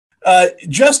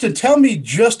Justin, tell me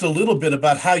just a little bit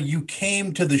about how you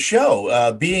came to the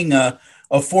show, being a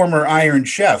former Iron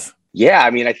Chef. Yeah, I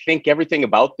mean, I think everything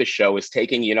about the show is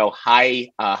taking, high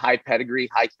pedigree,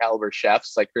 high caliber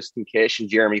chefs like Kristen Kish and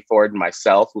Jeremy Ford and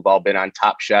myself, who've all been on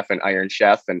Top Chef and Iron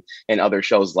Chef and other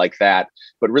shows like that,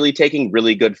 but really taking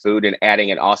really good food and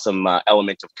adding an awesome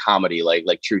element of comedy,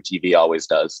 like True TV always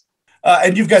does.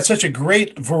 And you've got such a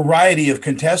great variety of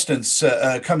contestants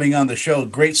coming on the show,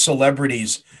 great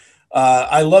celebrities.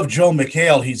 I love Joel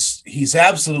McHale. He's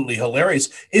absolutely hilarious.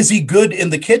 Is he good in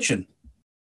the kitchen?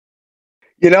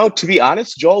 To be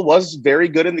honest, Joel was very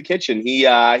good in the kitchen. He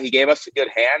gave us a good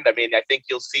hand. I mean, I think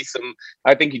you'll see some.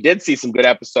 I think you did see some good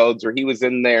episodes where he was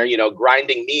in there,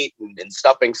 grinding meat and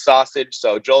stuffing sausage.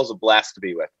 So Joel's a blast to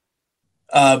be with.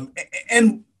 Um,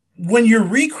 and when you're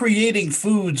recreating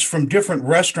foods from different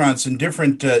restaurants and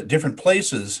different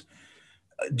places,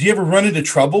 do you ever run into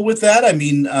trouble with that? I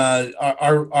mean,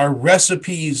 are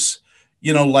recipes,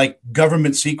 like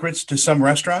government secrets to some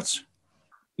restaurants?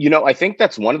 I think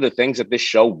that's one of the things that this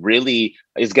show really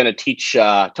is going to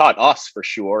taught us for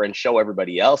sure, and show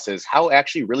everybody else is how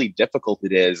actually really difficult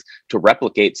it is to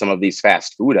replicate some of these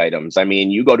fast food items. I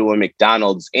mean, you go to a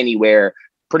McDonald's anywhere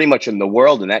pretty much in the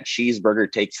world, and that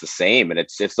cheeseburger takes the same. And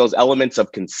it's those elements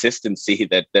of consistency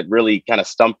that really kind of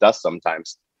stumped us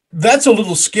sometimes. That's a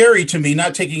little scary to me,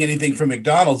 not taking anything from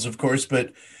McDonald's, of course,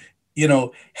 but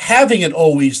having it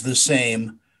always the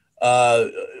same uh,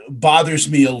 bothers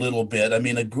me a little bit. I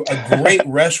mean, a great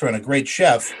restaurant, a great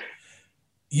chef,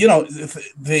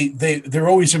 they're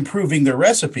always improving their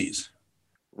recipes.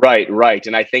 Right, right.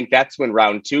 And I think that's when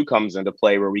round two comes into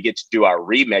play, where we get to do our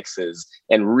remixes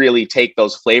and really take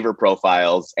those flavor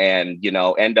profiles and,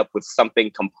 end up with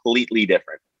something completely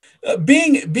different.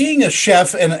 Being a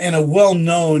chef and a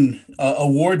well-known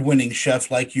award-winning chef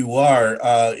like you are,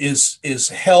 is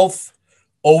health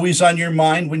always on your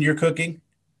mind when you're cooking?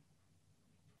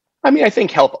 I mean, I think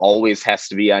health always has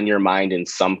to be on your mind in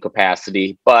some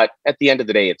capacity, but at the end of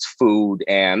the day, it's food,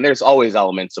 and there's always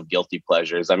elements of guilty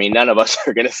pleasures. I mean, none of us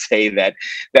are going to say that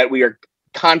we are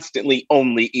constantly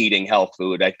only eating health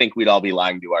food. I think we'd all be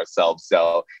lying to ourselves.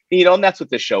 So, and that's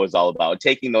what this show is all about: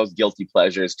 taking those guilty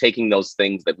pleasures, taking those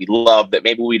things that we love that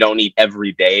maybe we don't eat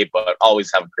every day, but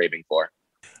always have a craving for.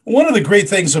 One of the great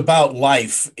things about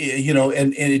life,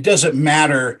 and it doesn't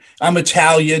matter. I'm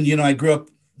Italian, I grew up,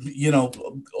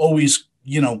 always,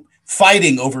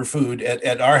 fighting over food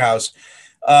at our house,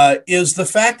 is the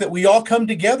fact that we all come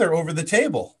together over the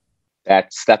table.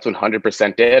 That's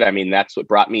 100% it. I mean, that's what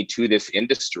brought me to this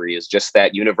industry, is just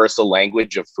that universal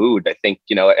language of food. I think,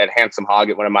 at Handsome Hog,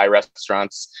 at one of my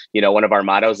restaurants, one of our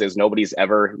mottos is nobody's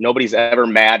ever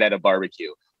mad at a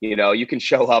barbecue. You can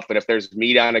show up, and if there's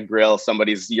meat on a grill,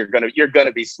 you're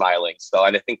gonna be smiling. So,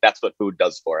 and I think that's what food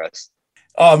does for us.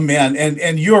 Oh man,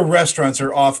 and your restaurants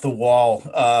are off the wall.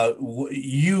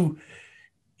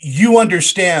 You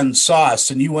understand sauce,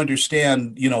 and you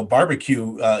understand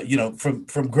barbecue,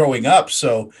 from growing up.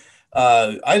 So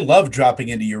I love dropping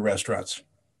into your restaurants.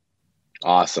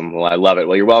 Awesome. Well, I love it.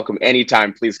 Well, you're welcome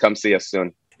anytime. Please come see us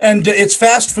soon. And it's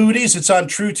Fast Foodies. It's on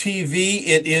True TV.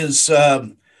 It is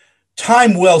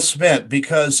time well spent,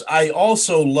 because I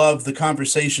also love the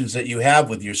conversations that you have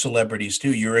with your celebrities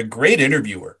too. You're a great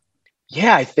interviewer.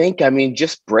 Yeah, I mean,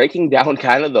 just breaking down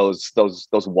kind of those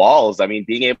walls. I mean,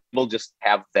 being able to just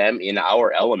have them in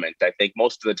our element. I think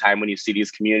most of the time when you see these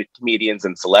comedians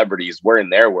and celebrities, we're in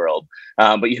their world.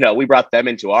 But we brought them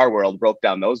into our world, broke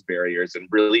down those barriers, and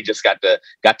really just got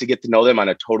to get to know them on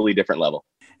a totally different level.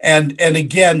 And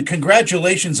again,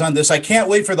 congratulations on this. I can't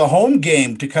wait for the home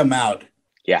game to come out.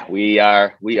 Yeah, we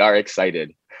are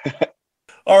excited.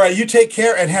 All right, you take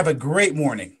care and have a great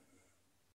morning.